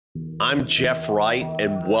I'm Jeff Wright,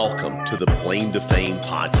 and welcome to the Blame to Fame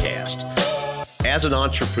podcast. As an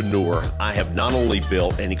entrepreneur, I have not only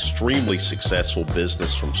built an extremely successful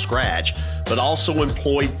business from scratch, but also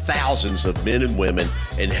employed thousands of men and women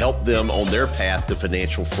and helped them on their path to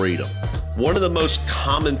financial freedom. One of the most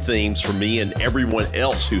common themes for me and everyone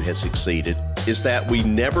else who has succeeded is that we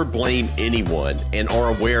never blame anyone and are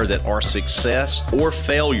aware that our success or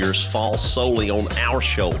failures fall solely on our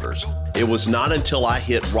shoulders. It was not until I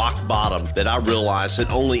hit rock bottom that I realized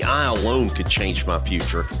that only I alone could change my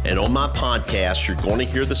future. And on my podcast, you're going to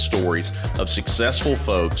hear the stories of successful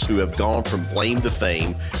folks who have gone from blame to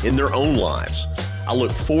fame in their own lives. I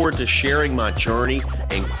look forward to sharing my journey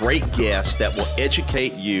and great guests that will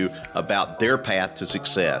educate you about their path to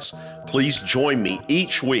success. Please join me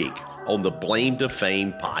each week on the Blame to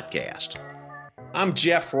Fame podcast. I'm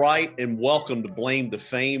Jeff Wright, and welcome to Blame to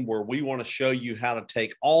Fame, where we want to show you how to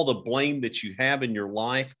take all the blame that you have in your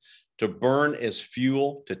life to burn as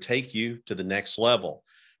fuel to take you to the next level.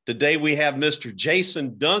 Today, we have Mr.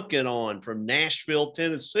 Jason Duncan on from Nashville,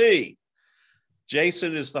 Tennessee.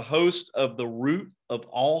 Jason is the host of the Root of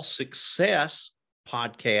All Success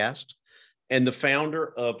podcast and the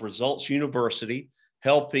founder of Results University,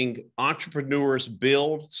 helping entrepreneurs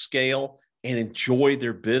build, scale, and enjoy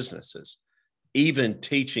their businesses, even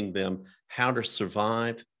teaching them how to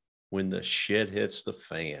survive when the shit hits the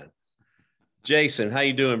fan. Jason, how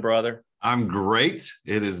you doing, brother? I'm great.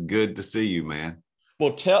 It is good to see you, man.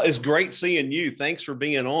 Well, it's great seeing you. Thanks for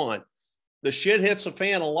being on. The shit hits the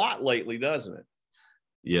fan a lot lately, doesn't it?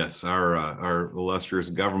 Yes, our illustrious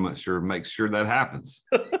government sure makes sure that happens.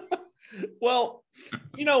 Well,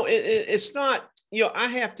 it's not, I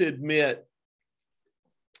have to admit,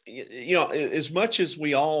 as much as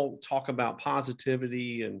we all talk about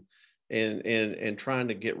positivity and trying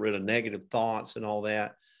to get rid of negative thoughts and all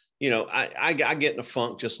that, I get in a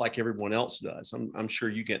funk just like everyone else does. I'm sure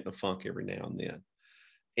you get in a funk every now and then.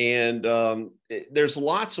 And there's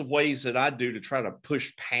lots of ways that I do to try to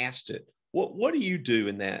push past it. What do you do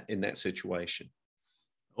in that situation?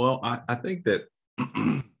 Well, I think that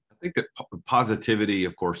positivity,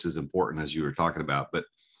 of course, is important, as you were talking about, but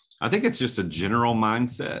I think it's just a general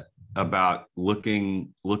mindset about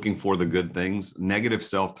looking for the good things. Negative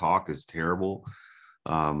self-talk is terrible.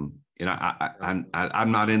 I'm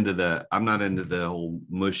not into the whole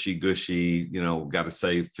mushy gushy, got to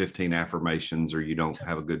say 15 affirmations or you don't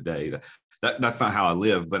have a good day. That's not how I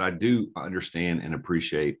live, but I do understand and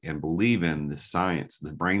appreciate and believe in the science,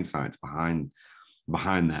 the brain science behind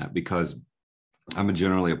that, because I'm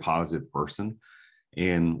generally a positive person.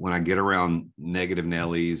 And when I get around negative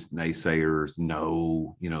Nellies, naysayers,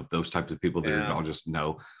 those types of people that are all just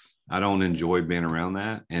no, I don't enjoy being around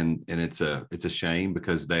that. And it's a shame,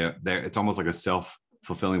 because it's almost like a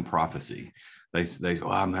self-fulfilling prophecy. They say, oh,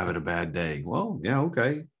 I'm having a bad day. Well, yeah,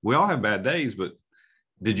 okay. We all have bad days, but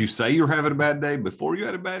did you say you're having a bad day before you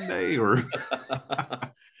had a bad day, or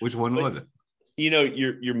which one was it?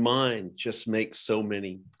 Your mind just makes so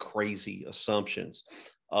many crazy assumptions.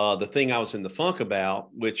 The thing I was in the funk about,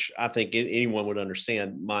 which I think anyone would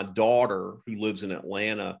understand, my daughter, who lives in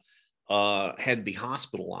Atlanta, had to be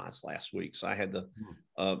hospitalized last week. So I had to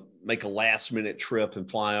make a last minute trip and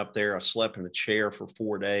fly up there. I slept in a chair for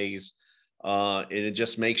 4 days. And it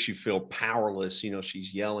just makes you feel powerless.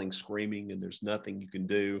 She's yelling, screaming, and there's nothing you can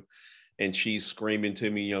do. And she's screaming to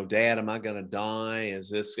me, Dad, am I going to die? Is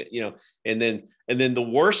this, and then the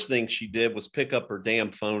worst thing she did was pick up her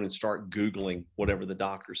damn phone and start Googling whatever the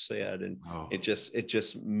doctor said. And it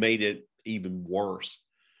just made it even worse.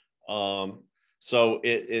 So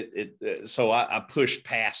I pushed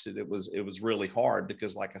past it. It was really hard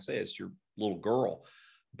because, like I said, it's your little girl.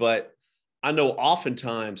 But I know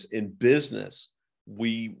oftentimes in business,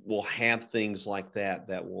 we will have things like that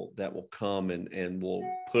will come and will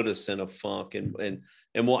put us in a funk and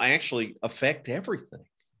will actually affect everything.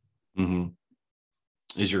 Mm-hmm.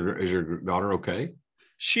 Is your daughter okay?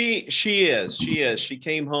 She is. She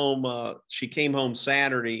came home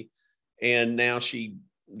Saturday, and now she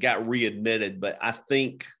got readmitted, but I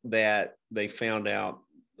think that they found out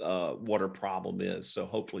what her problem is. So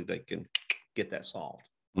hopefully they can get that solved.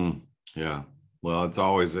 Yeah. Well,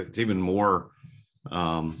 it's even more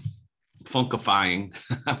funkifying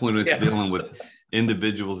when it's dealing with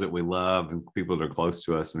individuals that we love and people that are close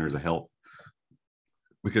to us, and there's a health,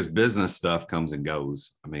 because business stuff comes and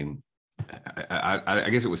goes. I mean, I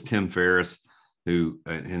guess it was Tim Ferriss who,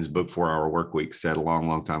 in his book 4 Hour Work Week, said a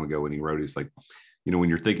long time ago when he wrote, he's like, when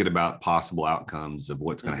you're thinking about possible outcomes of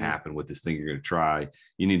what's going to happen with this thing you're going to try,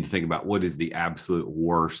 you need to think about what is the absolute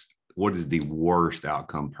worst what is the worst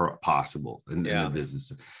outcome possible in the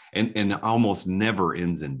business. and almost never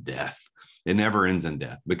ends in death. It never ends in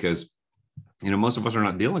death because, most of us are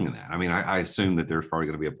not dealing in that. I mean, I assume that there's probably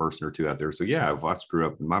going to be a person or two out there. So yeah, if I screw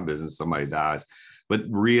up in my business, somebody dies, but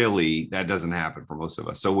really that doesn't happen for most of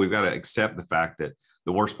us. So we've got to accept the fact that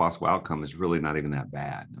the worst possible outcome is really not even that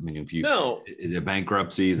bad. I mean, is it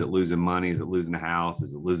bankruptcy? Is it losing money? Is it losing the house?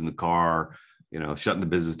 Is it losing the car? Shutting the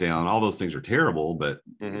business down? All those things are terrible, but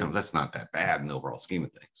that's not that bad in the overall scheme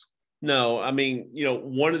of things. No, I mean,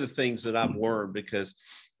 one of the things that I've learned because,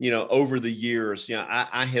 over the years,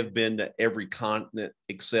 I have been to every continent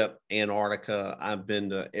except Antarctica. I've been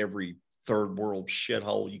to every third world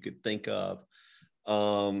shithole you could think of.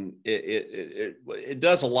 It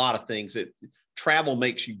does a lot of things. Travel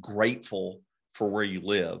makes you grateful for where you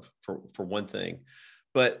live, for one thing.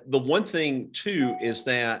 But the one thing too is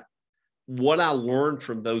that what I learned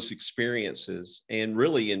from those experiences, and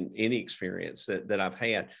really in any experience that I've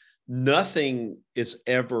had, nothing is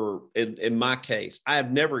ever, in my case, I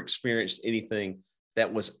have never experienced anything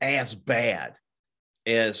that was as bad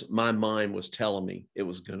as my mind was telling me it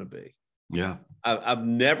was going to be. Yeah. I've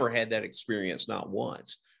never had that experience, not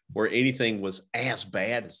once, where anything was as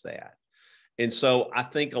bad as that. And so I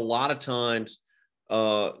think a lot of times,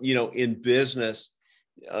 in business,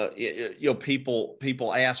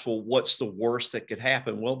 people ask, well, what's the worst that could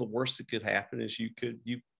happen? Well, the worst that could happen is you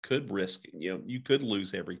could risk, you could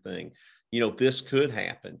lose everything. This could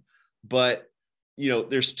happen. But,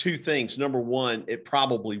 there's two things. Number one, it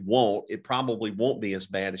probably won't be as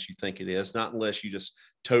bad as you think it is, not unless you just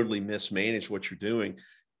totally mismanage what you're doing.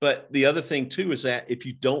 But the other thing too is that if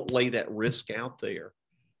you don't lay that risk out there,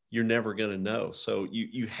 you're never going to know. So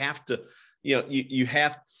you have to,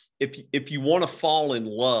 if you want to fall in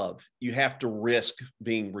love, you have to risk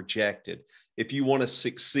being rejected. If you want to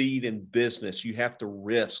succeed in business, you have to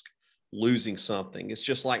risk losing something. It's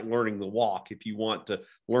just like learning to walk. If you want to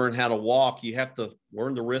learn how to walk, you have to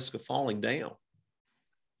learn the risk of falling down.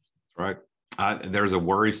 Right. There's a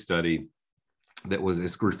worry study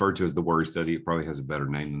it's referred to as the worry study. It probably has a better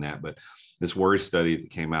name than that, but this worry study that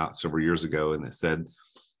came out several years ago, and it said,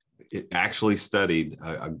 it actually studied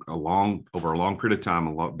over a long period of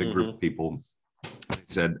time, big group of people.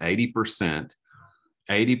 It said 80%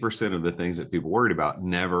 of the things that people worried about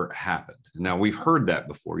never happened. Now we've heard that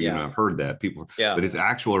before, I've heard that people, but it's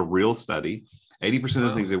actual a real study. 80% of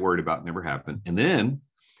the things they worried about never happened. And then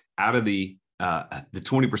out of the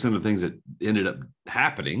 20% of the things that ended up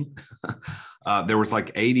happening, there was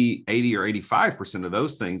like 80 or 85% of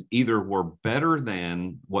those things either were better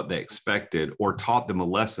than what they expected or taught them a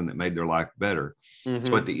lesson that made their life better.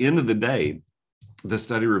 So at the end of the day, the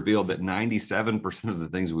study revealed that 97% of the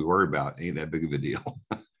things we worry about ain't that big of a deal.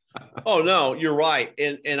 Oh no, you're right.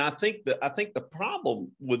 And I think the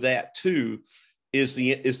problem with that too is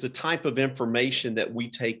the type of information that we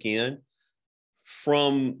take in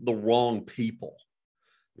from the wrong people.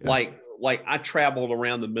 Yeah. Like I traveled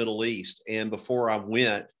around the Middle East, and before I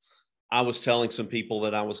went, I was telling some people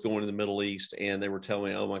that I was going to the Middle East, and they were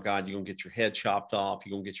telling me, oh my God, you're going to get your head chopped off.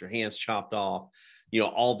 You're going to get your hands chopped off.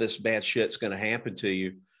 All this bad shit's going to happen to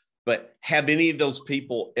you. But have any of those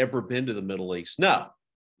people ever been to the Middle East? No,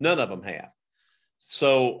 none of them have.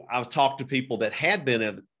 So I've talked to people that had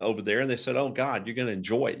been over there, and they said, oh God, you're going to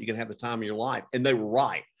enjoy it. You're going to have the time of your life. And they were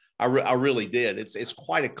right. I really did. It's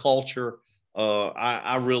quite a culture.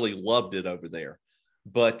 I really loved it over there.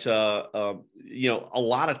 But, a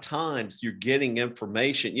lot of times you're getting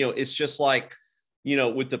information, it's just like,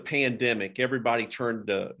 with the pandemic, everybody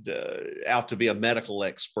turned out to be a medical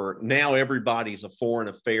expert. Now everybody's a foreign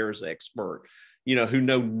affairs expert, who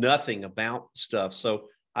know nothing about stuff. So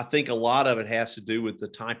I think a lot of it has to do with the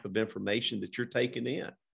type of information that you're taking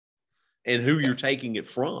in and who you're taking it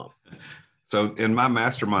from. So in my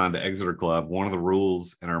mastermind, the Exeter Club, one of the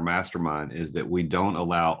rules in our mastermind is that we don't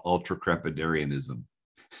allow ultra-crepidarianism.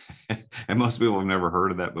 And most people have never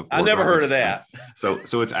heard of that before. I never heard of that. So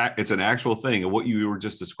it's an actual thing. And what you were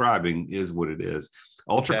just describing is what it is.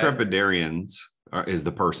 Ultra-crepidarians is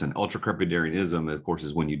the person. Ultra-crepidarianism, of course,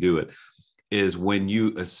 is when you do it, is when you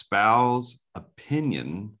espouse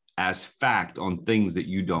opinion as fact on things that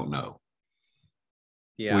you don't know.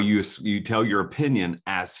 Yeah. Where you tell your opinion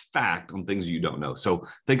as fact on things you don't know. So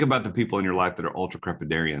think about the people in your life that are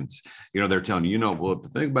ultra-crepidarians. They're telling you, well, the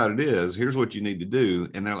thing about it is, here's what you need to do.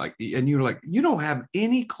 And they're like, and you're like, you don't have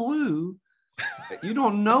any clue. You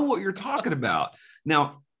don't know what you're talking about.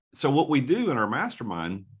 Now, so what we do in our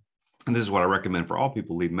mastermind, and this is what I recommend for all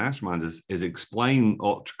people leading masterminds, is explain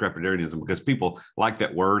ultra-crepidarianism, because people like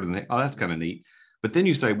that word and that's kind of neat. But then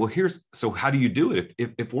you say, well, so how do you do it?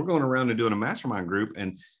 If we're going around and doing a mastermind group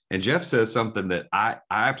and And Jeff says something that I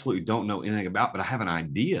absolutely don't know anything about, but I have an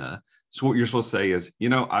idea. So what you're supposed to say is,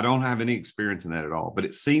 I don't have any experience in that at all, but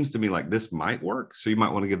it seems to me like this might work. So you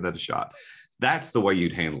might want to give that a shot. That's the way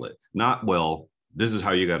you'd handle it. Not, well, this is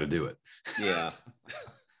how you got to do it. Yeah.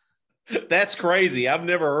 That's crazy. I've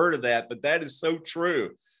never heard of that, but that is so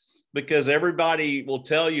true, because everybody will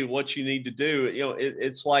tell you what you need to do.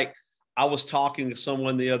 It's like, I was talking to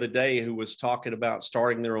someone the other day who was talking about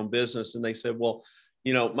starting their own business. And they said, well,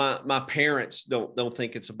 my parents don't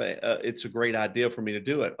think it's a great idea for me to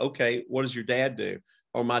do it. Okay. What does your dad do?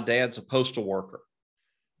 Oh, my dad's a postal worker.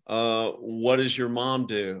 What does your mom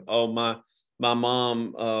do? Oh, my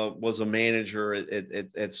mom was a manager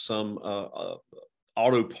at some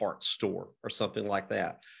auto parts store or something like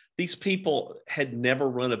that. These people had never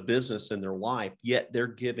run a business in their life, yet they're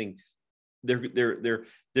giving they're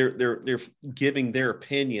giving their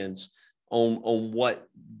opinions on what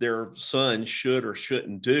their son should or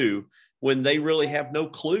shouldn't do, when they really have no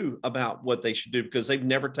clue about what they should do, because they've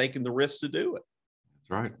never taken the risk to do it. That's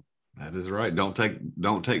right. That is right. Don't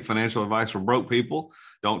take financial advice from broke people.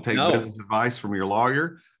 Don't take business advice from your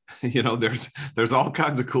lawyer. There's all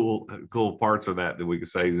kinds of cool parts of that we could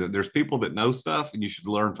say. There's people that know stuff, and you should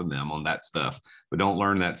learn from them on that stuff, but don't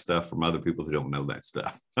learn that stuff from other people who don't know that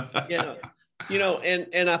stuff. Yeah.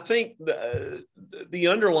 And I think the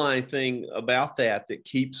underlying thing about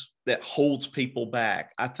that holds people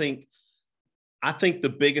back. I think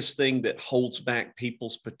the biggest thing that holds back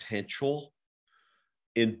people's potential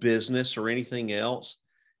in business or anything else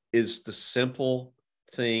is the simple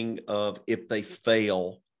thing of, if they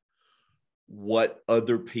fail, what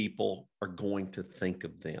other people are going to think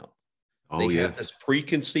of them. They have this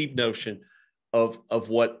preconceived notion of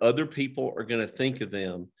what other people are going to think of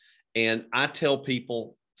them. And I tell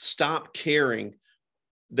people, stop caring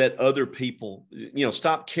that other people,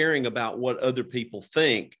 stop caring about what other people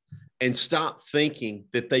think, and stop thinking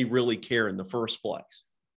that they really care in the first place.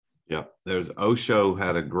 Yeah. There's Osho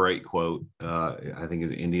had a great quote. I think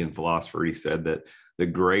he's an Indian philosopher. He said that the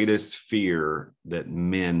greatest fear that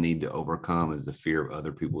men need to overcome is the fear of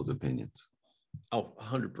other people's opinions. Oh,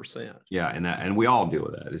 100%. Yeah. And we all deal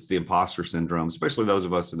with that. It's the imposter syndrome, especially those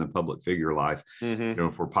of us in the public figure life. Mm-hmm.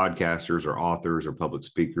 If we're podcasters or authors or public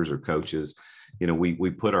speakers or coaches, we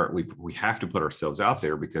have to put ourselves out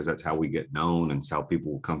there, because that's how we get known, and it's how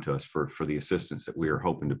people will come to us for the assistance that we are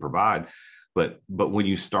hoping to provide. But when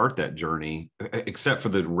you start that journey, except for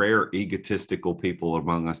the rare egotistical people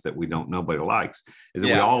among us that nobody likes, is that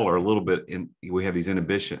we all are a little bit we have these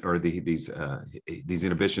inhibitions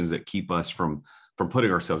that keep us from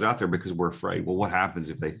putting ourselves out there, because we're afraid. Well, what happens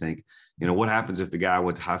if they think, what happens if the guy I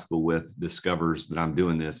went to high school with discovers that I'm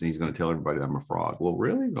doing this and he's going to tell everybody that I'm a fraud? Well,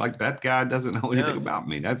 really? Like, that guy doesn't know anything about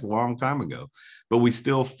me. That's a long time ago. But we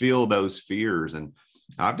still feel those fears. And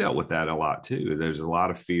I've dealt with that a lot too. There's a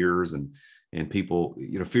lot of fears and people,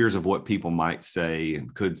 fears of what people might say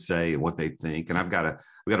and could say and what they think. And I've got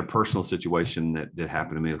a personal situation that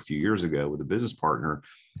happened to me a few years ago with a business partner,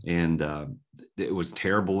 and it was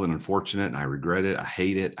terrible and unfortunate, and I regret it. I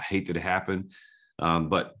hate it. I hate that it happened.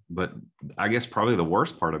 But I guess probably the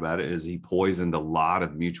worst part about it is he poisoned a lot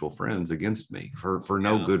of mutual friends against me for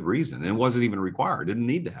no good reason. And it wasn't even required. It didn't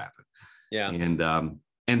need to happen. Yeah.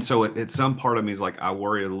 And so at some part of me is like, I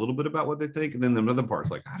worry a little bit about what they think. And then another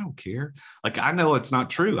part's like, I don't care. Like, I know it's not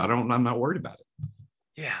true. I'm not worried about it.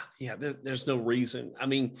 Yeah. There's no reason. I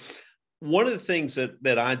mean, one of the things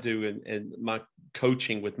that I do in my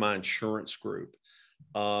coaching with my insurance group,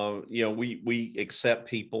 we accept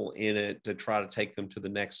people in it to try to take them to the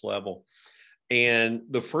next level. And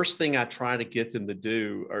the first thing I try to get them to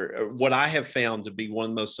do, or what I have found to be one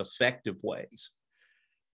of the most effective ways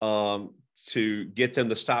to get them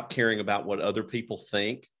to stop caring about what other people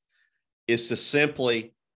think, is to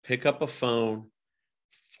simply pick up a phone,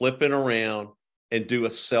 flip it around, and do a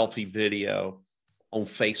selfie video on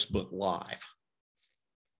Facebook Live.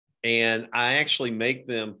 And I actually make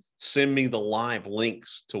them send me the live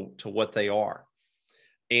links to what they are.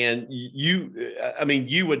 And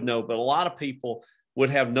you would know, but a lot of people would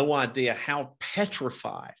have no idea how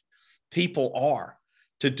petrified people are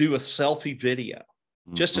to do a selfie video.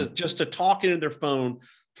 Just to talk into their phone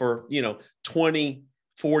for 20,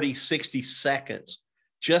 40, 60 seconds,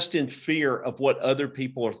 just in fear of what other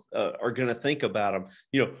people are going to think about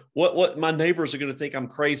them. What my neighbors are going to think I'm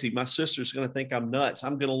crazy. My sister's going to think I'm nuts.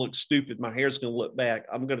 I'm going to look stupid. My hair's going to look bad.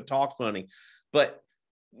 I'm going to talk funny. But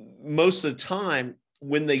most of the time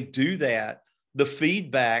when they do that, the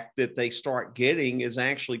feedback that they start getting is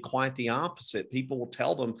actually quite the opposite. People will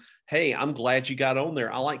tell them, hey, I'm glad you got on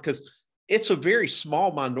there. Because it's a very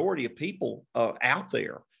small minority of people out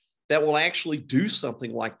there that will actually do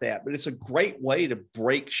something like that. But it's a great way to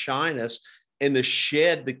break shyness and to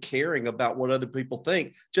shed the caring about what other people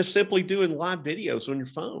think, just simply doing live videos on your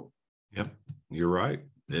phone. Yep, you're right.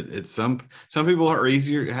 It's some people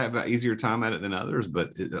have an easier time at it than others,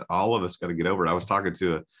 but all of us got to get over it. I was talking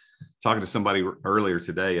to somebody earlier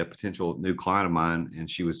today, a potential new client of mine, and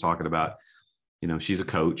she was talking about, she's a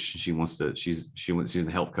coach. She's in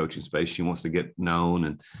the health coaching space. She wants to get known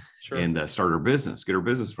and start her business, get her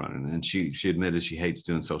business running. And she admitted she hates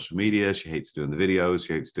doing social media. She hates doing the videos.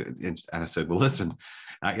 And I said, well, listen,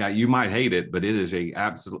 you might hate it, but it is an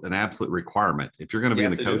absolute requirement. If you're going to be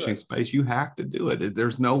in the coaching space, you have to do it.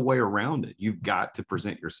 There's no way around it. You've got to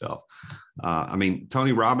present yourself.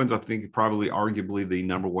 Tony Robbins, I think probably arguably the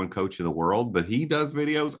number one coach in the world, but he does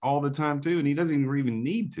videos all the time too. And he doesn't even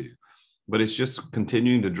need to, but it's just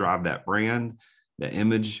continuing to drive that brand, the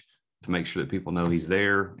image, to make sure that people know he's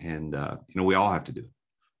there. And, we all have to do it.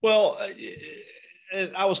 Well,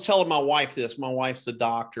 I was telling my wife this. My wife's a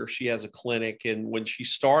doctor. She has a clinic. And when she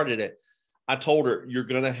started it, I told her, you're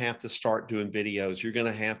going to have to start doing videos. You're going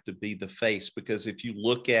to have to be the face, because if you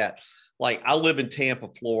look at, like, I live in Tampa,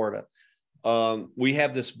 Florida. We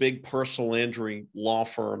have this big personal injury law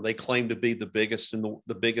firm. They claim to be the biggest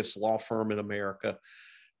the biggest law firm in America.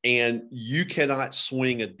 And you cannot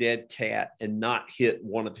swing a dead cat and not hit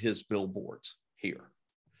one of his billboards here.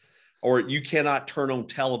 Or you cannot turn on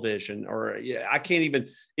television, or I can't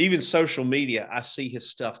even social media. I see his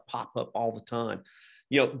stuff pop up all the time.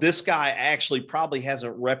 This guy actually probably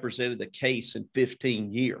hasn't represented the case in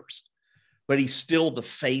 15 years, but he's still the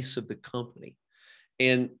face of the company.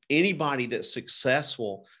 And anybody that's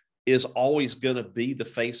successful is always going to be the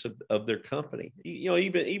face of their company.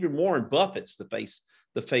 Even Warren Buffett's the face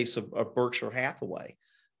of Berkshire Hathaway.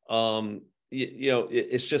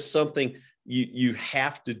 It's just something you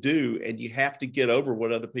have to do, and you have to get over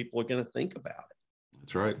what other people are going to think about it.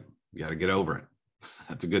 That's right. You got to get over it.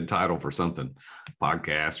 That's a good title for something,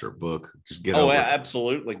 podcast or a book. Just get over it. Oh,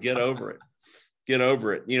 absolutely. Get over it. Get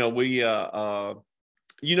over it. We, Omar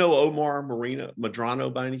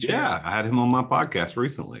Madrano by any chance? Yeah. I had him on my podcast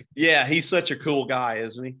recently. Yeah. He's such a cool guy,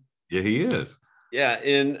 isn't he? Yeah, he is. Yeah.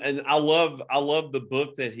 And I love the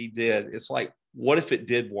book that he did. It's like, what if it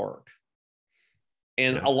did work?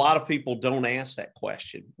 And a lot of people don't ask that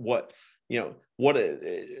question. Most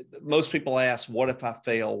people ask, what if I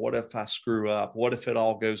fail? What if I screw up? What if it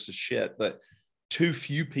all goes to shit? But too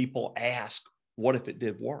few people ask, what if it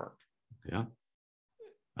did work? Yeah.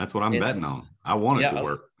 That's what I'm betting on. I want it to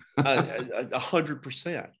work.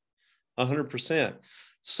 100%. 100%.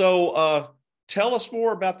 So tell us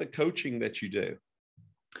more about the coaching that you do.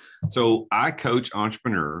 So I coach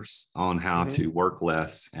entrepreneurs on how to work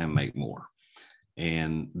less and make more.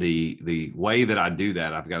 And the way that I do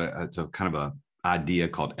that, it's a kind of a idea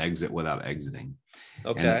called exit without exiting.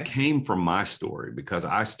 Okay. And it came from my story, because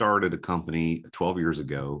I started a company 12 years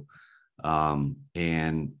ago. And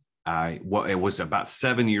it was about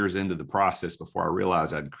 7 years into the process before I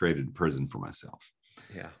realized I'd created a prison for myself.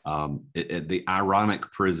 Yeah. The ironic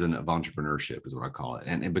prison of entrepreneurship is what I call it.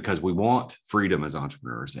 And because we want freedom as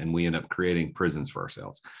entrepreneurs, and we end up creating prisons for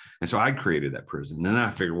ourselves. And so I created that prison. And then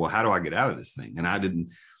I figured, well, how do I get out of this thing? And I didn't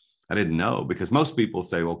know, because most people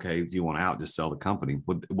say, okay, if you want out, just sell the company.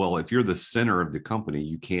 Well, if you're the center of the company,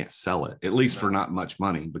 you can't sell it, at least for not much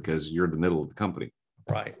money, because you're the middle of the company.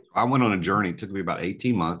 Right. I went on a journey. It took me about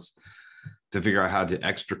 18 months to figure out how to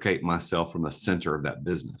extricate myself from the center of that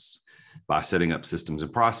business, by setting up systems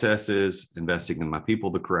and processes, investing in my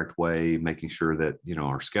people the correct way, making sure that,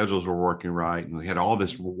 our schedules were working right, and we had all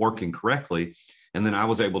this working correctly. And then I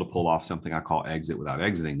was able to pull off something I call exit without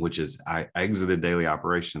exiting, which is I exited daily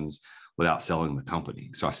operations without selling the company.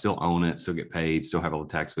 So I still own it, still get paid, still have all the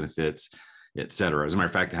tax benefits, et cetera. As a matter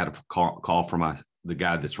of fact, I had a call from the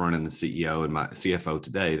guy that's running the CEO and my CFO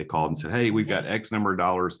today. They called and said, hey, we've got X number of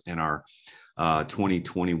dollars in our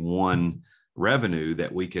 2021 revenue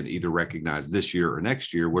that we can either recognize this year or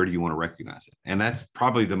next year. Where do you want to recognize it? And that's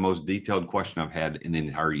probably the most detailed question I've had in the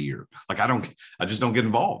entire year. Like, I just don't get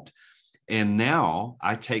involved. And now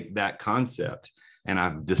I take that concept and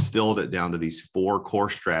I've distilled it down to these 4 core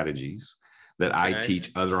strategies that I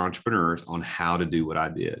teach other entrepreneurs on how to do what I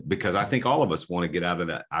did, because I think all of us want to get out of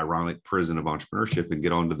that ironic prison of entrepreneurship and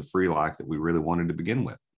get onto the free life that we really wanted to begin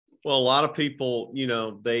with. Well, a lot of people,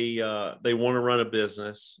 they want to run a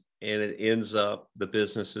business, and it ends up the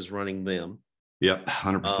business is running them. Yep,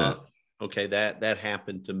 100%. Okay, that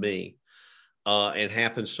happened to me, and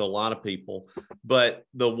happens to a lot of people. But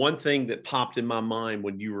the one thing that popped in my mind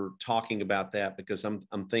when you were talking about that, because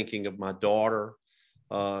I'm thinking of my daughter,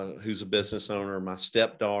 who's a business owner, my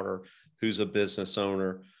stepdaughter, who's a business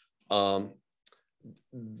owner. um,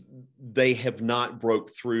 they have not broke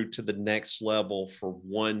through to the next level for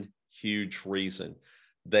one huge reason.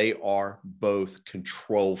 They are both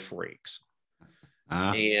control freaks.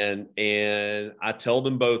 And I tell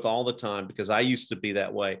them both all the time, because I used to be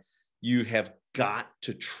that way. You have got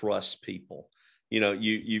to trust people.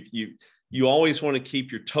 You always want to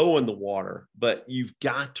keep your toe in the water, but you've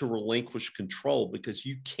got to relinquish control, because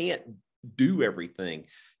you can't do everything.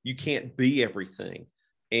 You can't be everything.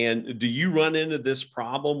 And do you run into this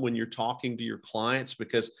problem when you're talking to your clients?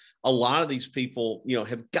 Because a lot of these people,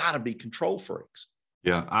 have got to be control freaks.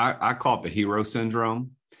 Yeah, I call it the hero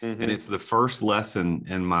syndrome. Mm-hmm. And it's the first lesson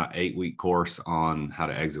in my 8-week course on how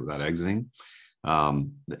to exit without exiting.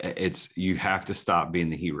 It's, you have to stop being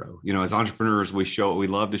the hero. As entrepreneurs, we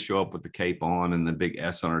love to show up with the cape on and the big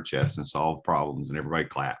S on our chest and solve problems, and everybody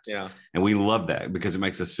claps. Yeah. And we love that because it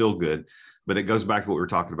makes us feel good. But it goes back to what we were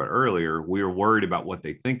talking about earlier. We are worried about what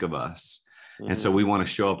they think of us. And so we want to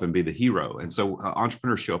show up and be the hero. And so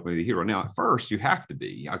entrepreneurs show up and be the hero. Now, at first, you have to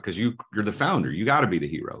be, because you're the founder. You got to be the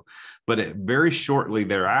hero. But very shortly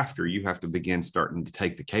thereafter, you have to begin starting to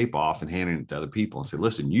take the cape off and handing it to other people and say,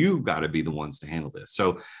 listen, you've got to be the ones to handle this.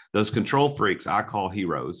 So those control freaks, I call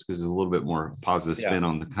heroes, because there's a little bit more positive spin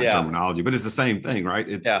on the terminology. But it's the same thing, right?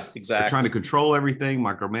 Exactly. They're trying to control everything,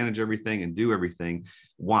 micromanage everything, and do everything.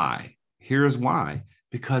 Why? Here's why.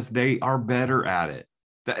 Because they are better at it.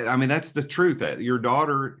 That's the truth, that your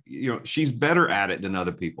daughter, she's better at it than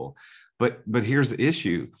other people. But here's the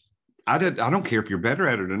issue. I don't care if you're better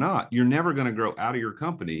at it or not. You're never going to grow out of your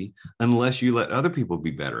company unless you let other people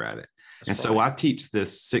be better at it. So I teach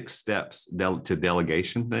this 6 steps to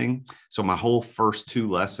delegation thing. So my whole first 2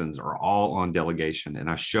 lessons are all on delegation. And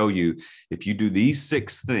I show you, if you do these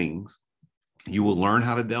 6 things, you will learn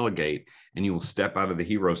how to delegate, and you will step out of the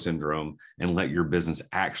hero syndrome and let your business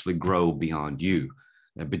actually grow beyond you.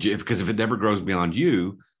 Because if it never grows beyond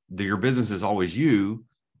you, your business is always you.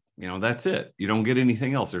 That's it. You don't get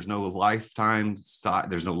anything else. There's no lifetime style.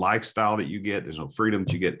 There's no lifestyle that you get. There's no freedom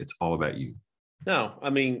that you get. It's all about you. No, yeah,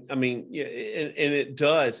 and it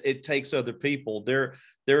does. It takes other people. There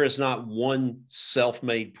is not one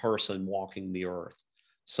self-made person walking the earth.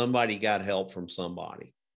 Somebody got help from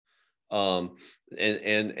somebody. And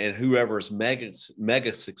whoever is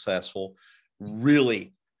mega successful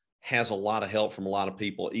really has a lot of help from a lot of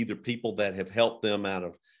people, either people that have helped them out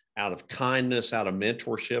of kindness, out of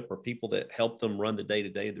mentorship, or people that help them run the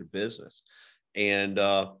day-to-day of their business. And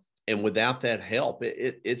without that help,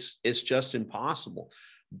 it's just impossible.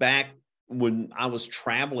 Back when I was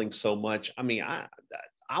traveling so much, I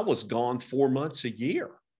was gone 4 months a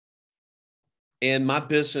year, and my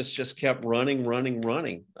business just kept running.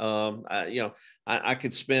 I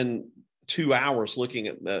could spend 2 hours looking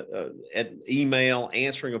at email,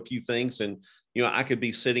 answering a few things. And, I could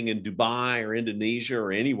be sitting in Dubai or Indonesia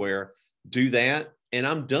or anywhere, do that, and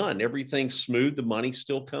I'm done. Everything's smooth. The money's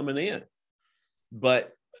still coming in.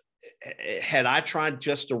 But had I tried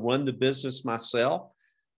just to run the business myself,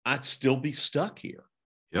 I'd still be stuck here.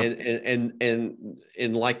 Yep.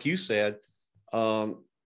 And like you said,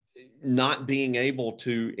 not being able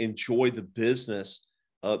to enjoy the business,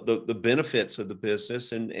 the benefits of the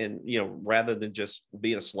business, and rather than just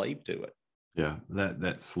being a slave to it. Yeah,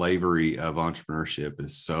 that slavery of entrepreneurship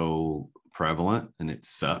is so prevalent, and it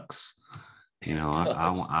sucks. I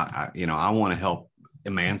want to help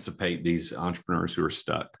emancipate these entrepreneurs who are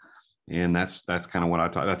stuck, and that's kind of what I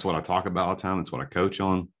talk. That's what I talk about all the time. That's what I coach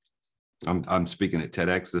on. I'm speaking at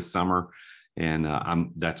TEDx this summer, and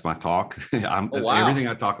that's my talk. Everything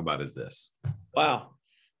I talk about is this. Wow.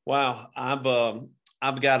 I've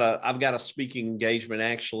got a speaking engagement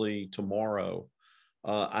actually tomorrow.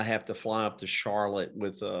 I have to fly up to Charlotte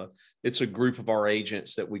with it's a group of our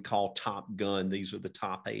agents that we call Top Gun. These are the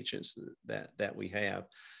top agents that we have,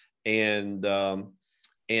 and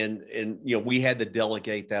we had to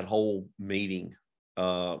delegate that whole meeting.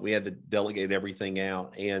 We had to delegate everything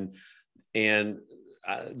out, and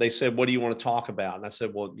they said, "What do you want to talk about?" And I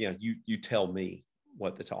said, "Well, you tell me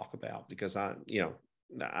what to talk about, because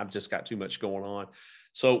I've just got too much going on."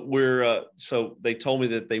 So so they told me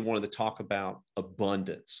that they wanted to talk about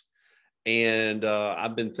abundance. And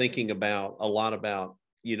I've been thinking a lot about,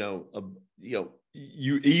 you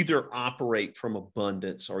either operate from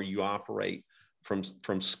abundance or you operate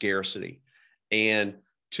from scarcity. And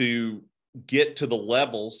to get to the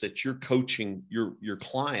levels that you're coaching your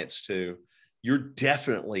clients to, you're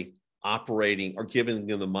definitely operating or giving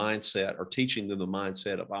them the mindset or teaching them the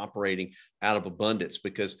mindset of operating out of abundance.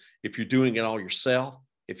 Because if you're doing it all yourself,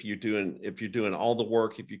 if you're doing all the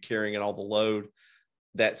work, if you're carrying it all the load,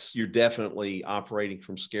 you're definitely operating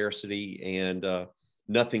from scarcity and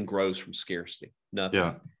nothing grows from scarcity. Nothing.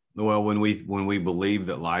 Yeah. Well, when we believe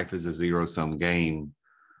that life is a zero-sum game,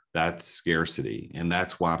 that's scarcity. And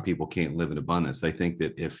that's why people can't live in abundance. They think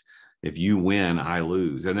that if you win, I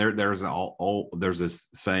lose. And there's this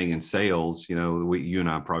saying in sales, you and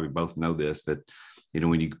I probably both know this, that,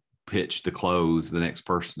 when you pitch to close, the next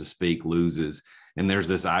person to speak loses. And there's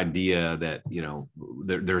this idea that,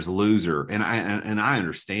 there's a loser. And I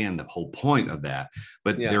understand the whole point of that,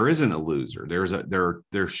 but there isn't a loser.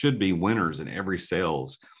 There should be winners in every sale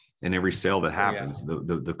that happens.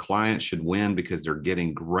 The client should win because they're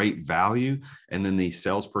getting great value. And then the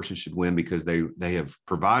salesperson should win because they have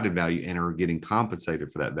provided value and are getting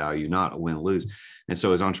compensated for that value, not a win-lose. And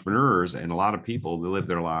so as entrepreneurs and a lot of people, they live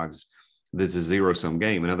their lives, this is a zero-sum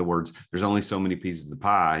game. In other words, there's only so many pieces of the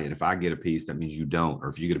pie. And if I get a piece, that means you don't. Or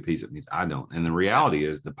if you get a piece, it means I don't. And the reality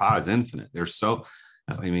is the pie is infinite.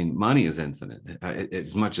 Money is infinite.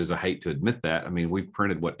 As much as I hate to admit that, we've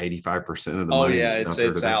printed 85% of the money.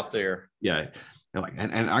 It's out there. Yeah.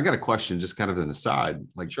 And I got a question, just kind of an aside.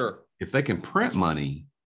 Sure. If they can print money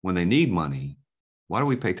when they need money, why do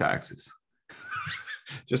we pay taxes?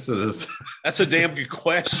 Just as that's a damn good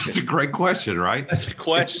question. It's a great question, right? That's a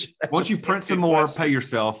question. Once you print some more, pay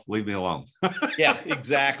yourself, leave me alone. Yeah,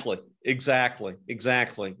 exactly. Boy,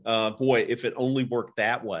 if it only worked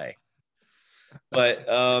that way. But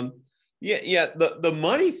the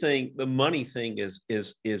money thing is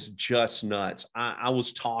just nuts. I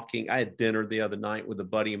had dinner the other night with a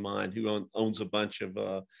buddy of mine who owns a bunch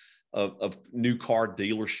of new car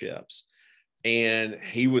dealerships. And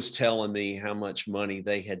he was telling me how much money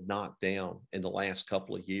they had knocked down in the last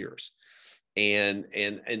couple of years. And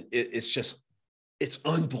it's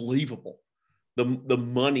unbelievable, the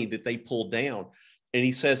money that they pulled down. And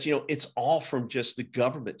he says, it's all from just the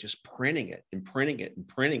government just printing it and printing it and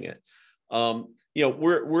printing it.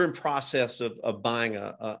 We're in process of buying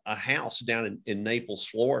a house down in Naples,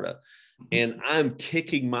 Florida. And I'm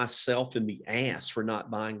kicking myself in the ass for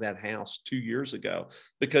not buying that house 2 years ago,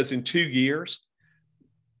 because in 2 years,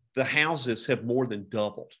 the houses have more than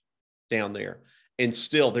doubled down there. And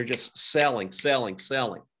still, they're just selling.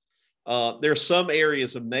 There are some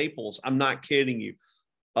areas of Naples, I'm not kidding you,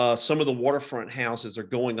 some of the waterfront houses are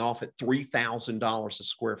going off at $3,000 a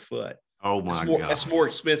square foot. Oh my God. That's more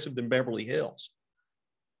expensive than Beverly Hills.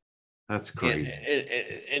 That's crazy.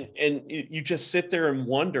 And you just sit there and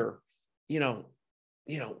wonder,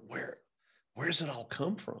 where's it all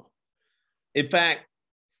come from? In fact,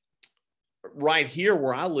 right here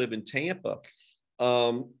where I live in Tampa,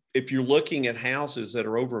 if you're looking at houses that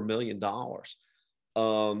are over $1 million,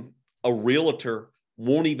 a realtor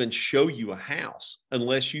won't even show you a house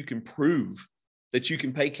unless you can prove that you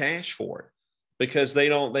can pay cash for it, because they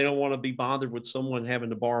don't want to be bothered with someone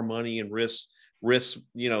having to borrow money and risk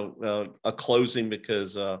a closing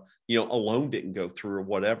because a loan didn't go through or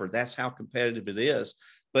whatever. That's how competitive it is.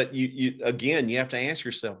 But you have to ask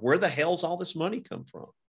yourself, where the hell's all this money come from?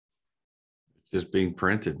 It's just being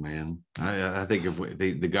printed, man. I think if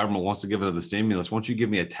the government wants to give another stimulus, why don't you give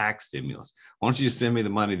me a tax stimulus? Why don't you send me the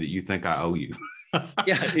money that you think I owe you?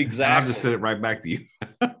 Yeah, exactly. I'll just send it right back to you.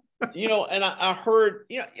 And I heard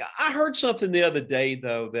something the other day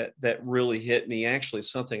though that really hit me. Actually,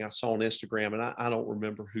 it's something I saw on Instagram, and I don't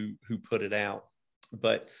remember who put it out,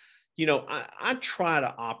 but I try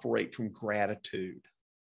to operate from gratitude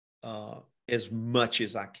as much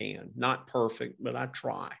as I can. Not perfect, but I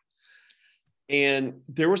try. And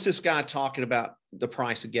there was this guy talking about the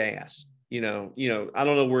price of gas. I don't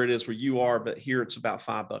know where it is where you are, but here it's about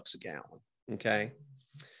 $5 a gallon. Okay.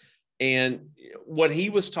 And what he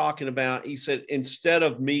was talking about, he said, instead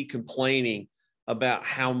of me complaining about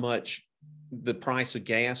how much the price of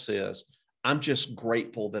gas is, I'm just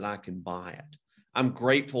grateful that I can buy it. I'm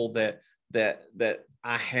grateful that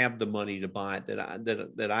I have the money to buy it,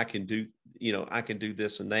 that I can do, I can do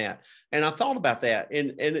this and that. And I thought about that,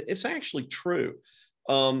 and it's actually true.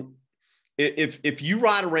 If you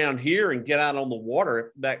ride around here and get out on the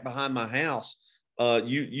water back behind my house,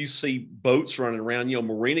 you see boats running around.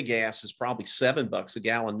 Marina gas is probably $7 a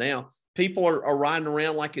gallon now. People are riding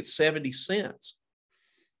around like it's 70 cents.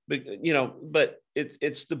 But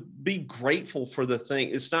it's to be grateful for the thing.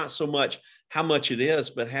 It's not so much how much it is,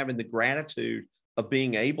 but having the gratitude of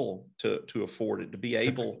being able to afford it, to be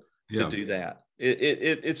able to do that.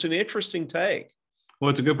 It's an interesting take. Well,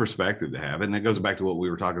 it's a good perspective to have. And it goes back to what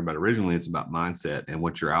we were talking about originally. It's about mindset and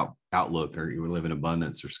what your outlook, or you live in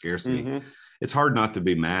abundance or scarcity. Mm-hmm. It's hard not to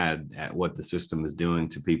be mad at what the system is doing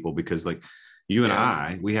to people, because You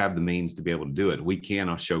and we have the means to be able to do it. We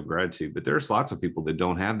can show gratitude, but there's lots of people that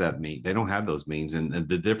don't have that means. They don't have those means. And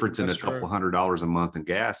the difference in a couple $100 a month in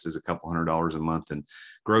gas is a couple $100 a month in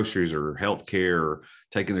groceries or healthcare or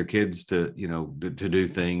taking their kids to, to do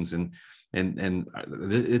things. And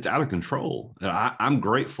it's out of control. I'm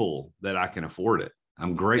grateful that I can afford it.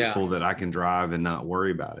 I'm grateful that I can drive and not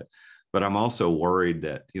worry about it. But I'm also worried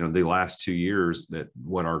that, the last 2 years that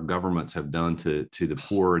what our governments have done to the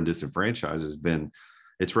poor and disenfranchised has been,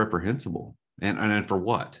 it's reprehensible. And for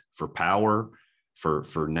what? For power,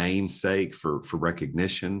 for name's sake, for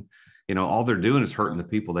recognition. All they're doing is hurting the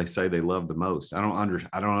people they say they love the most. I don't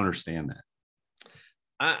understand that.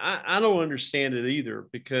 I don't understand it either,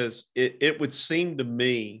 because it would seem to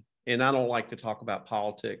me, and I don't like to talk about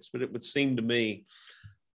politics, but it would seem to me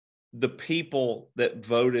the people that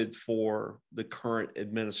voted for the current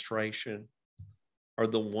administration are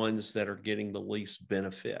the ones that are getting the least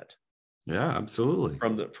benefit. Yeah, absolutely.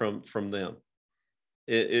 From them.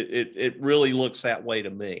 It really looks that way to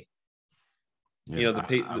me. Yeah, the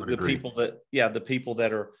people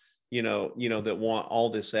that are, that want all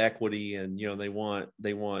this equity, and, they want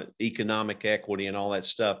economic equity and all that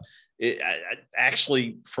stuff.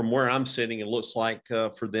 Actually, from where I'm sitting, it looks like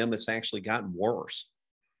for them, it's actually gotten worse.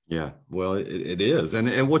 Yeah, well, it is.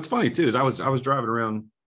 And what's funny too, is I was driving around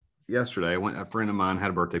yesterday. A friend of mine had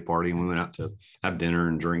a birthday party, and we went out to have dinner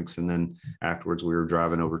and drinks. And then afterwards we were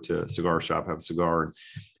driving over to a cigar shop, have a cigar.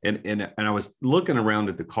 And I was looking around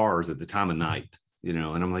at the cars at the time of night, and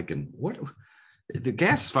I'm thinking, what, the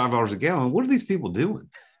gas is $5 a gallon. What are these people doing?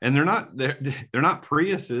 And they're not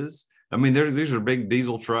Priuses. I mean, these are big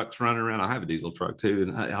diesel trucks running around. I have a diesel truck too.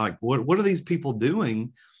 And I like, what are these people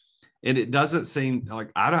doing? And it doesn't seem like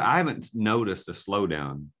I haven't noticed a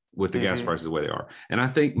slowdown with the gas prices the way they are. And I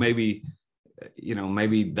think maybe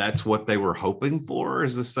that's what they were hoping for,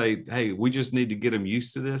 is to say, hey, we just need to get them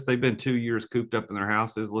used to this. They've been 2 years cooped up in their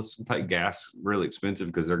houses. Let's pay gas really expensive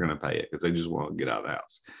because they're going to pay it because they just want to get out of the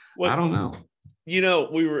house. Well, I don't know.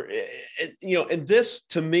 We were, and this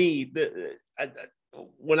to me,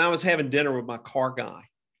 when I was having dinner with my car guy,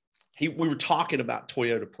 we were talking about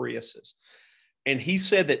Toyota Priuses. And he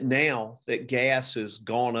said that now that gas has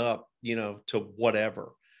gone up, to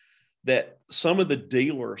whatever, that some of the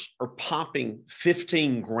dealers are popping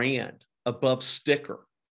 15 grand above sticker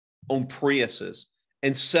on Priuses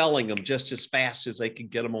and selling them just as fast as they can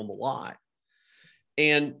get them on the lot.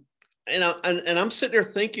 And I'm sitting there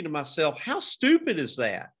thinking to myself, how stupid is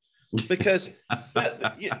that? Because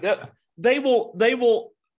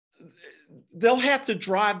they'll have to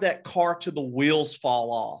drive that car till the wheels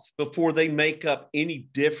fall off before they make up any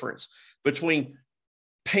difference between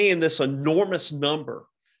paying this enormous number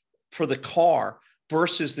for the car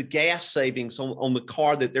versus the gas savings on the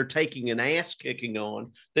car that they're taking an ass kicking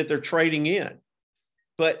on, that they're trading in.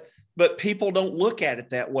 But people don't look at it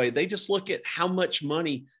that way. They just look at how much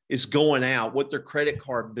money is going out, what their credit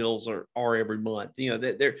card bills are every month.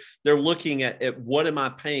 They're looking at what am I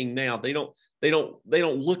paying now? They don't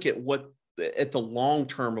look at the long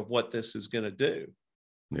term of what this is going to do.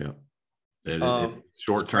 Yeah. It's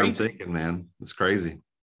short-term thinking, man. It's crazy.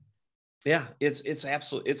 Yeah, it's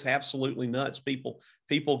absolutely nuts.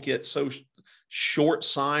 People get so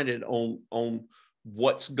short-sighted on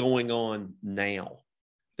what's going on now.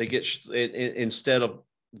 They get instead of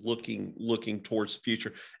looking towards the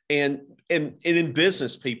future. And in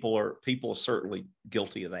business, people are certainly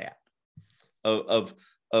guilty of that.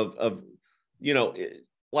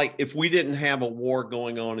 Like if we didn't have a war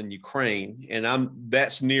going on in Ukraine, and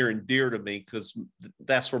that's near and dear to me because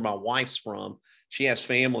that's where my wife's from. She has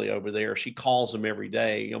family over there. She calls them every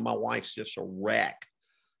day. My wife's just a wreck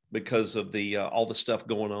because of the all the stuff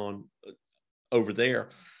going on over there.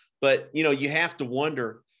 But you have to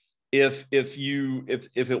wonder if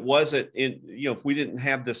it wasn't if we didn't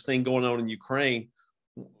have this thing going on in Ukraine,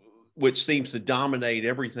 which seems to dominate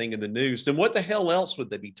everything in the news, then what the hell else would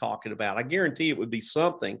they be talking about? I guarantee it would be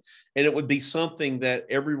something, and it would be something that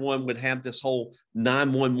everyone would have this whole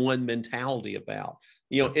 911 mentality about.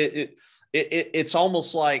 It's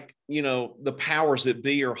almost like, the powers that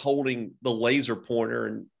be are holding the laser pointer,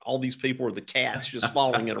 and all these people are the cats just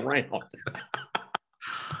following it around.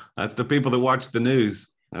 That's the people that watch the news.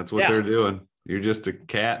 That's what they're doing. You're just a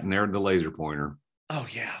cat and they're the laser pointer. Oh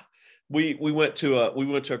yeah. We went to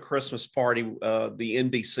a Christmas party the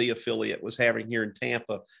NBC affiliate was having here in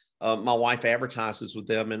Tampa. My wife advertises with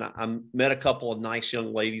them, and I met a couple of nice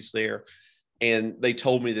young ladies there, and they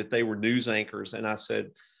told me that they were news anchors. And I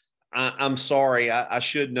said, I'm sorry, I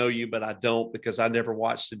should know you, but I don't, because I never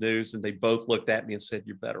watched the news. And they both looked at me and said,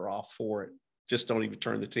 you're better off for it. Just don't even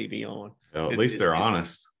turn the TV on. Well, at least they're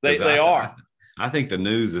honest. They are. I think the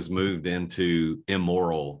news has moved into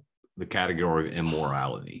the category of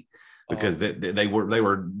immorality, because they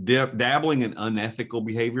were dabbling in unethical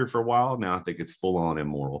behavior for a while. Now I think it's full on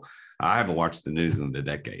immoral. I haven't watched the news in a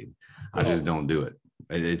decade. I just don't do it.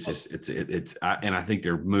 And I think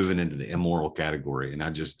they're moving into the immoral category, and I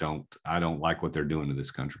don't like what they're doing to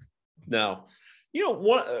this country. No,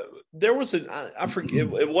 there was I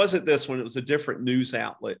forget, it wasn't this one. It was a different news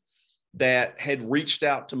outlet that had reached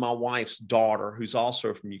out to my wife's daughter, who's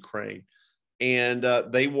also from Ukraine. And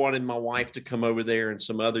they wanted my wife to come over there and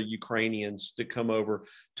some other Ukrainians to come over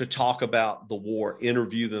to talk about the war,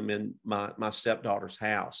 interview them in my stepdaughter's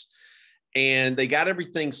house. And they got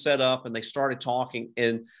everything set up and they started talking,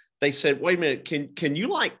 and they said, wait a minute, can you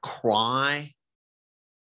like cry?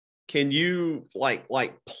 Can you like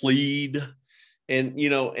plead and,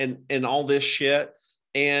 and all this shit?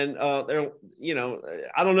 And they're,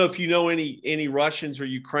 I don't know if you know any Russians or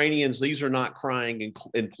Ukrainians. These are not crying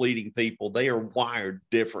and pleading people. They are wired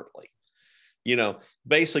differently.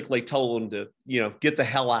 Basically told them to, get the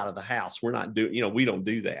hell out of the house. We're not doing, we don't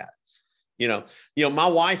do that. My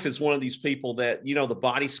wife is one of these people that, the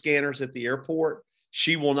body scanners at the airport,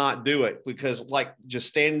 she will not do it, because like just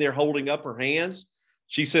standing there holding up her hands,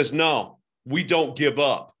 she says, no, we don't give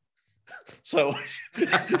up. So they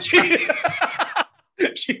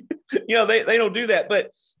don't do that,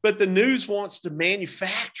 but the news wants to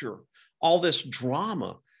manufacture all this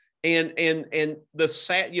drama, and the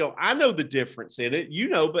sad, I know the difference in it,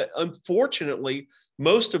 but unfortunately,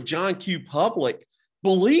 most of John Q. public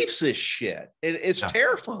believes this shit, and it's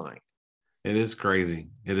terrifying. It is crazy.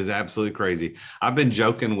 It is absolutely crazy. I've been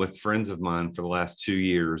joking with friends of mine for the last 2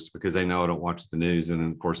 years, because they know I don't watch the news, and then,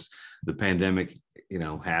 of course, the pandemic,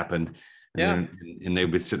 happened. And they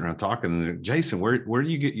would be sitting around talking, and they're, Jason, where do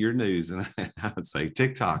you get your news? And I would say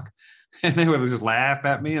TikTok, and they would just laugh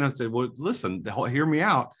at me. And I'd say, well, listen, hear me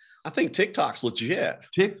out. I think TikTok's legit.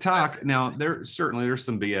 TikTok. Now, there's some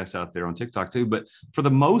BS out there on TikTok too, but for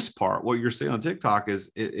the most part, what you're seeing on TikTok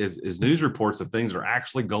is news reports of things that are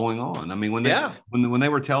actually going on. I mean, when they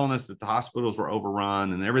were telling us that the hospitals were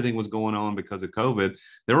overrun and everything was going on because of COVID,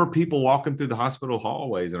 there were people walking through the hospital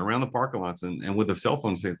hallways and around the parking lots and with a cell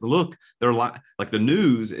phone saying, look, they're like the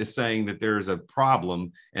news is saying that there's a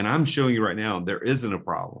problem, and I'm showing you right now there isn't a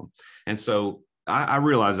problem. And so I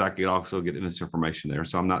realize I could also get this information there.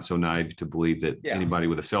 So I'm not so naive to believe that anybody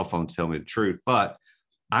with a cell phone tell me the truth, but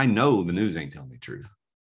I know the news ain't telling me the truth.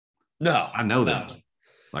 No, I know that.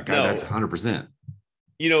 That's 100%.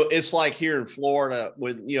 It's like here in Florida,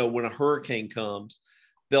 when a hurricane comes,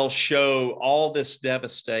 they'll show all this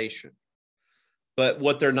devastation. But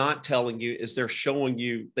what they're not telling you is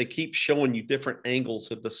they keep showing you different angles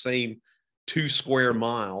of the same 2 square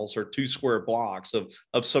miles or 2 square blocks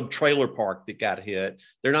of some trailer park that got hit.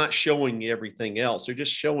 They're not showing you everything else. They're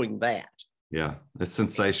just showing that. Yeah. It's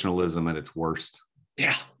sensationalism at its worst.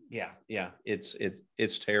 Yeah.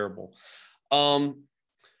 It's terrible.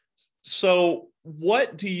 So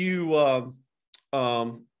what do you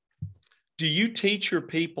teach your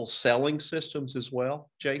people selling systems as well,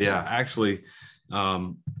 Jason? Yeah, actually.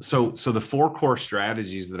 So the 4 core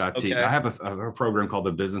strategies that I teach, I have a program called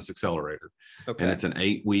the Business Accelerator, and it's an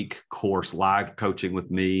 8-week course, live coaching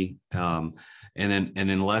with me. And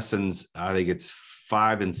then lessons, I think it's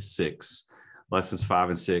 5 and 6. Lessons 5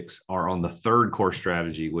 and 6 are on the 3rd core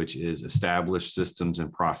strategy, which is establish systems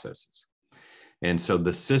and processes. And so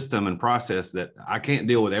the system and process that I can't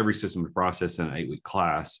deal with every system and process in an 8-week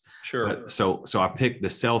class. Sure. But so I picked the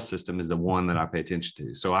sales system is the one that I pay attention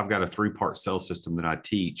to. So I've got a 3-part sales system that I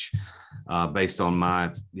teach based on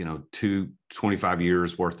my, 25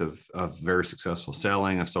 years worth of very successful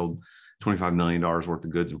selling. I've sold $25 million worth of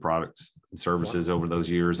goods and products and services over those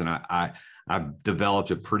years. And I've developed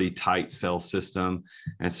a pretty tight sales system.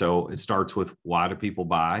 And so it starts with, why do people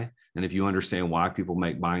buy? And if you understand why people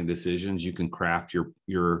make buying decisions, you can craft your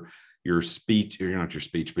speech, or not your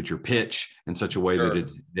speech, but your pitch in such a way that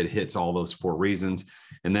it hits all those 4 reasons.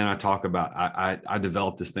 And then I talk about, I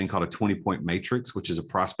developed this thing called a 20-point matrix, which is a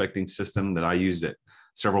prospecting system that I used at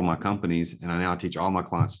several of my companies. And I now teach all my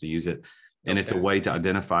clients to use it. And it's a way to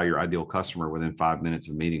identify your ideal customer within 5 minutes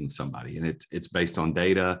of meeting with somebody. And it's based on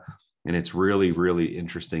data. And it's really, really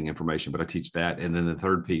interesting information, but I teach that. And then the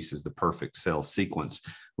 3rd piece is the perfect sales sequence,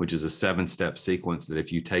 which is a 7-step sequence that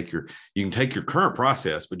if you can take your current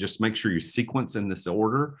process, but just make sure you sequence in this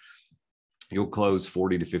order, you'll close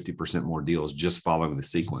 40 to 50% more deals just following the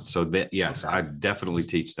sequence. So that, yes, I definitely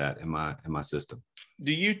teach that in my system.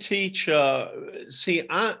 Do you teach, I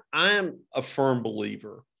am a firm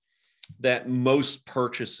believer that most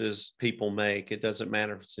purchases people make, it doesn't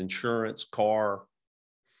matter if it's insurance, car,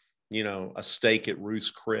 a steak at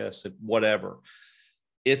Ruth's Chris, whatever.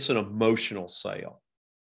 It's an emotional sale.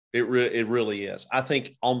 It really is. I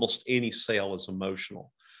think almost any sale is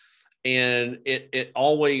emotional. And it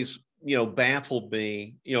always, baffled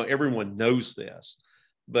me, everyone knows this,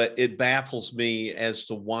 but it baffles me as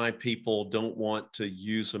to why people don't want to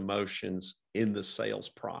use emotions in the sales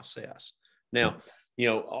process. Now,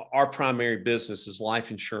 our primary business is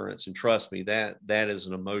life insurance, and trust me, that is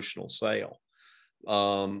an emotional sale.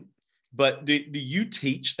 But do you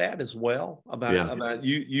teach that as well about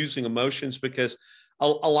you using emotions? Because a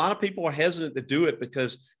lot of people are hesitant to do it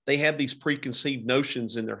because they have these preconceived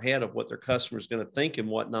notions in their head of what their customer is going to think and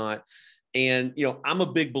whatnot. And, I'm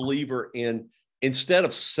a big believer in, instead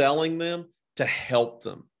of selling them, to help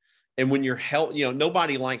them. And when you're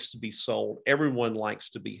nobody likes to be sold. Everyone likes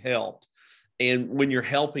to be helped. And when you're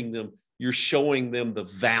helping them, you're showing them the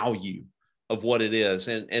value of what it is.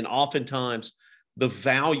 And oftentimes the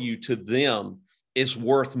value to them is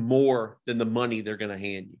worth more than the money they're going to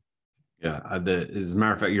hand you. Yeah. As a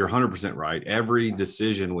matter of fact, you're 100% right. Every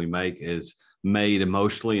decision we make is made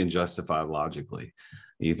emotionally and justified logically.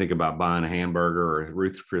 You think about buying a hamburger or a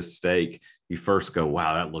Ruth's Chris steak, you first go,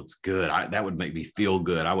 wow, that looks good. That would make me feel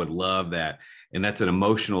good. I would love that. And that's an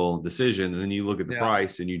emotional decision. And then you look at the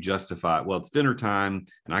price and you justify it. Well, it's dinner time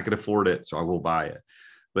and I could afford it, so I will buy it.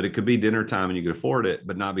 But it could be dinner time and you could afford it,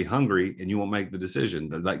 but not be hungry, and you won't make the decision.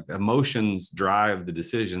 Like, emotions drive the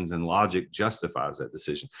decisions and logic justifies that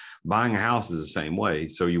decision. Buying a house is the same way.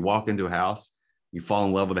 So you walk into a house, you fall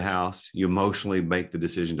in love with the house, you emotionally make the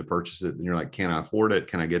decision to purchase it. And you're like, can I afford it?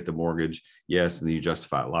 Can I get the mortgage? Yes. And then you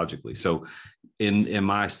justify it logically. So in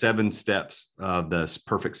my 7 steps of this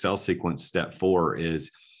perfect sales sequence, step 4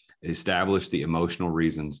 is establish the emotional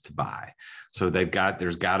reasons to buy. So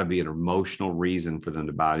there's got to be an emotional reason for them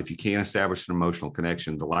to buy it. If you can't establish an emotional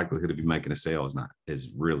connection, the likelihood of you making a sale is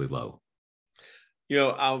really low.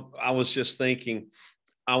 I was just thinking,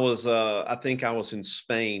 I think I was in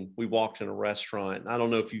Spain. We walked in a restaurant. I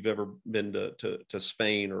don't know if you've ever been to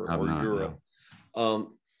Spain or Europe.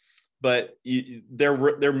 No. But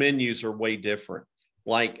their menus are way different.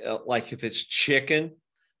 Like if it's chicken,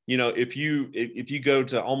 if you go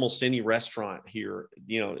to almost any restaurant here,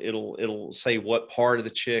 it'll say what part of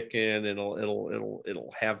the chicken,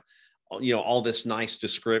 it'll have, all this nice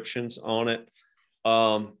descriptions on it.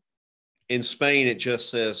 In Spain, it just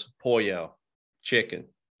says pollo, chicken.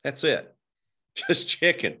 That's it. Just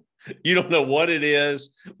chicken. You don't know what it is,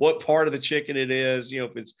 what part of the chicken it is,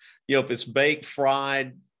 if it's baked,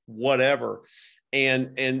 fried, whatever.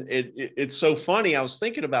 And it's so funny. I was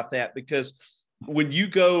thinking about that because when you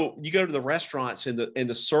go to the restaurants and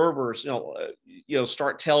the servers,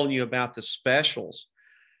 start telling you about the specials,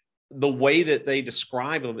 the way that they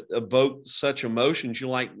describe them evoke such emotions. You're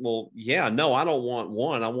like, well, yeah, no, I don't want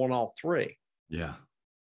one. I want all 3. Yeah.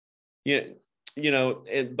 Yeah.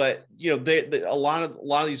 But a lot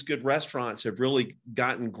of these good restaurants have really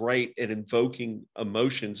gotten great at invoking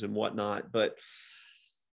emotions and whatnot.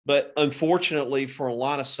 But unfortunately, for a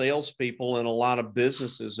lot of salespeople and a lot of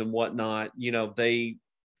businesses and whatnot, they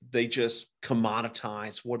just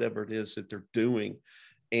commoditize whatever it is that they're doing,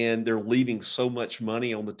 and they're leaving so much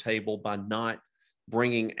money on the table by not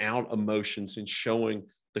bringing out emotions and showing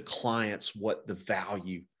the clients what the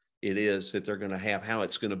value it is that they're going to have, how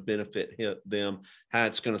it's going to benefit them, how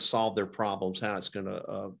it's going to solve their problems, how it's going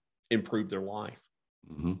to improve their life.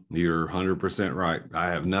 Mm-hmm. You're 100% right. I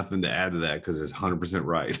have nothing to add to that because it's 100%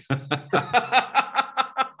 right.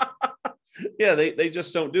 Yeah, they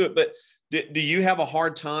just don't do it. But do you have a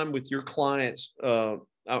hard time with your clients, or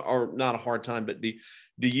not a hard time, but do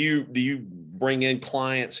you bring in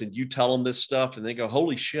clients and you tell them this stuff and they go,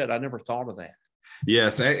 holy shit, I never thought of that?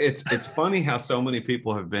 Yes, it's funny how so many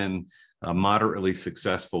people have been moderately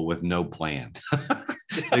successful with no plan.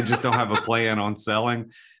 They just don't have a plan on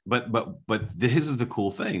selling. But this is the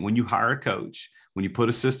cool thing. When you hire a coach, when you put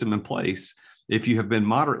a system in place, if you have been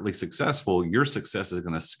moderately successful, your success is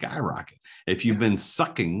going to skyrocket. If you've been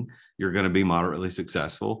sucking, you're going to be moderately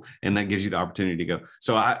successful. And that gives you the opportunity to go.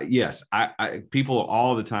 So I people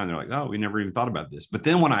all the time, they're like, oh, we never even thought about this. But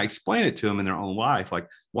then when I explain it to them in their own life, like,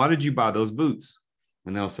 why did you buy those boots?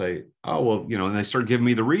 And they'll say, oh, well, and they start giving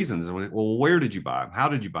me the reasons. And well, where did you buy them? How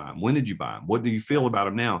did you buy them? When did you buy them? What do you feel about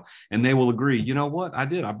them now? And they will agree, you know what? I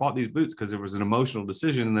bought these boots because there was an emotional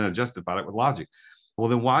decision, and then I justified it with logic. Well,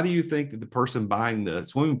 then why do you think that the person buying the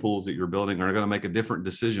swimming pools that you're building are going to make a different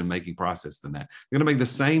decision-making process than that? They're going to make the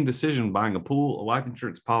same decision buying a pool, a life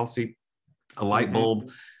insurance policy, a light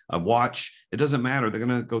bulb, a watch. It doesn't matter. They're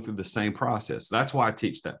going to go through the same process. That's why I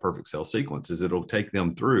teach that perfect cell sequence, is it'll take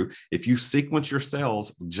them through. If you sequence your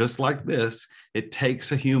cells just like this, it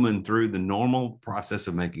takes a human through the normal process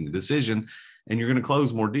of making a decision, and you're going to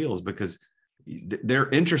close more deals because they're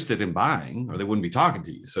interested in buying, or they wouldn't be talking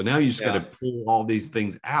to you. So now you just got to pull all these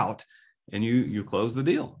things out, and you close the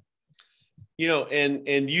deal.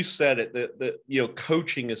 And you said it, that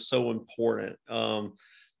coaching is so important. Every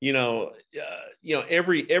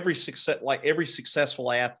success, like every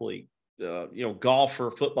successful athlete,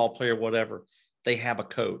 golfer, football player, whatever, they have a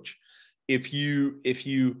coach. If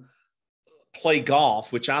you play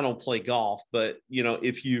golf, which I don't play golf, but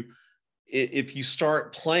if you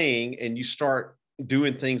start playing and you start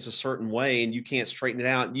doing things a certain way and you can't straighten it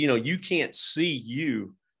out, you can't see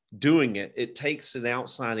you doing it. It takes an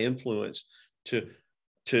outside influence to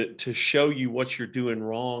show you what you're doing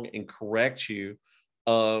wrong and correct you.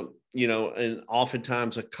 And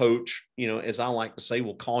oftentimes a coach, as I like to say,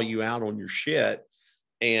 will call you out on your shit.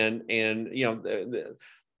 And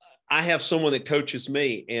I have someone that coaches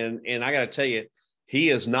me, and I got to tell you, he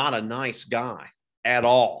is not a nice guy at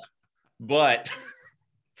all, but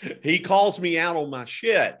he calls me out on my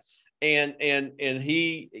shit. And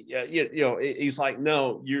he, he's like,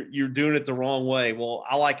 no, you're doing it the wrong way. Well,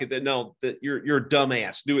 I like it that you're a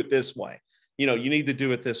dumbass. Do it this way. You need to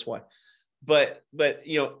do it this way. But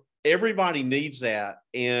everybody needs that.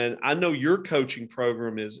 And I know your coaching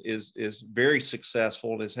program is very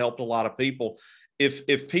successful and has helped a lot of people.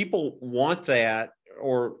 If people want that,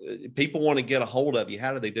 or people want to get a hold of you,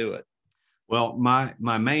 how do they do it? Well, my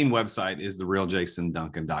main website is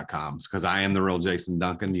therealjasonduncan.com, because I am the real Jason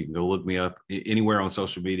Duncan. You can go look me up anywhere on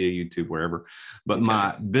social media, YouTube, wherever. But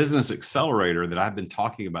my business accelerator that I've been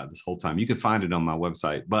talking about this whole time, you can find it on my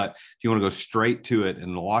website. But if you want to go straight to it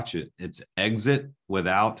and watch it, it's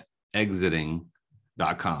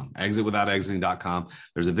exitwithoutexiting.com. Exitwithoutexiting.com.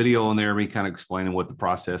 There's a video on there, me kind of explaining what the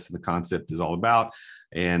process and the concept is all about.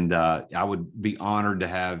 And I would be honored to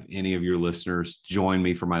have any of your listeners join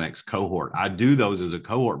me for my next cohort. I do those as a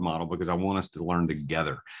cohort model because I want us to learn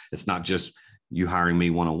together. It's not just you hiring me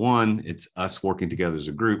one-on-one. It's us working together as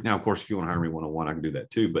a group. Now, of course, if you want to hire me one-on-one, I can do that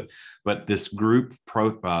too. But this group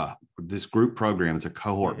program, it's a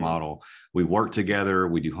cohort model. We work together.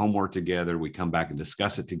 We do homework together. We come back and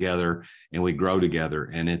discuss it together, and we grow together.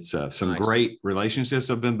 And it's some great relationships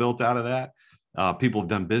have been built out of that. People have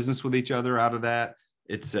done business with each other out of that.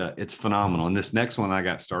 It's phenomenal. And this next one I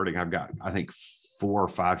got starting, I've got, I think, 4 or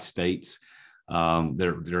 5 states.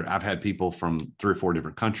 I've had people from 3 or 4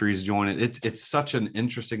 different countries join it. It's such an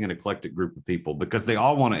interesting and eclectic group of people because they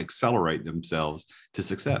all want to accelerate themselves to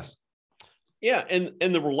success. Yeah. And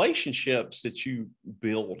the relationships that you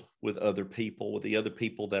build with other people, with the other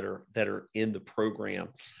people that are in the program.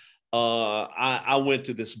 I went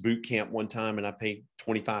to this boot camp one time and I paid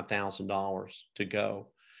 $25,000 to go.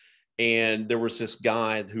 And there was this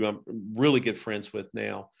guy who I'm really good friends with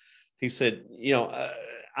now. He said,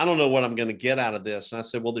 I don't know what I'm going to get out of this. And I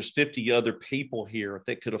said, well, there's 50 other people here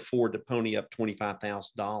that could afford to pony up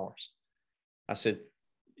 $25,000. I said,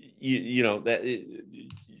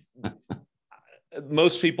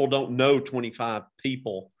 most people don't know 25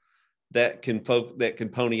 people that can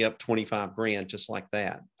pony up 25 grand just like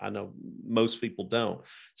that. I know most people don't.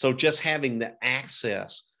 So just having the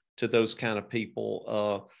access to those kind of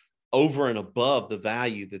people, over and above the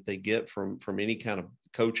value that they get from any kind of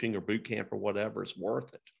coaching or boot camp or whatever, is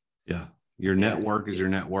worth it. Yeah. Your network is your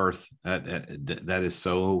net worth. That is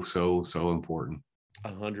so important.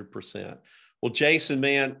 100%. Well, Jason,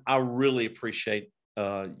 man, I really appreciate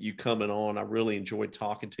you coming on. I really enjoyed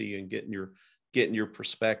talking to you and getting your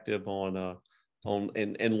perspective on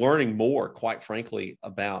and learning more, quite frankly,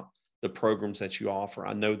 about the programs that you offer.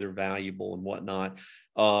 I know they're valuable and whatnot.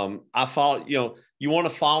 I follow, you want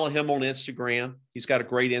to follow him on Instagram. He's got a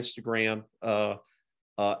great Instagram,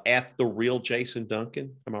 at The Real Jason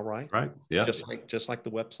Duncan. Am I right? Right. Yeah. Just like the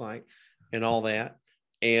website and all that.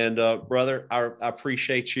 And brother, I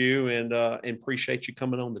appreciate you and appreciate you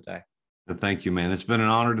coming on today. Thank you, man. It's been an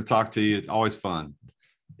honor to talk to you. It's always fun.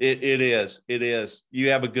 It is. You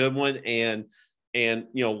have a good one. And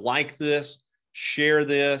like this, share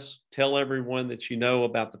this, tell everyone that you know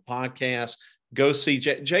about the podcast. Go see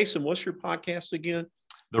Jason. What's your podcast again?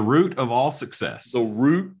 The Root of All Success. The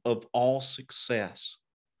Root of All Success.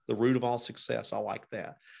 The Root of All Success. I like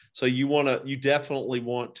that. So you definitely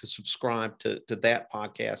want to subscribe to that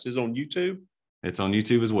podcast. Is it on YouTube? It's on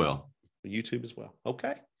YouTube as well. YouTube as well.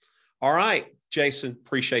 Okay. All right, Jason.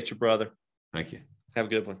 Appreciate you, brother. Thank you. Have a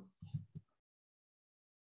good one.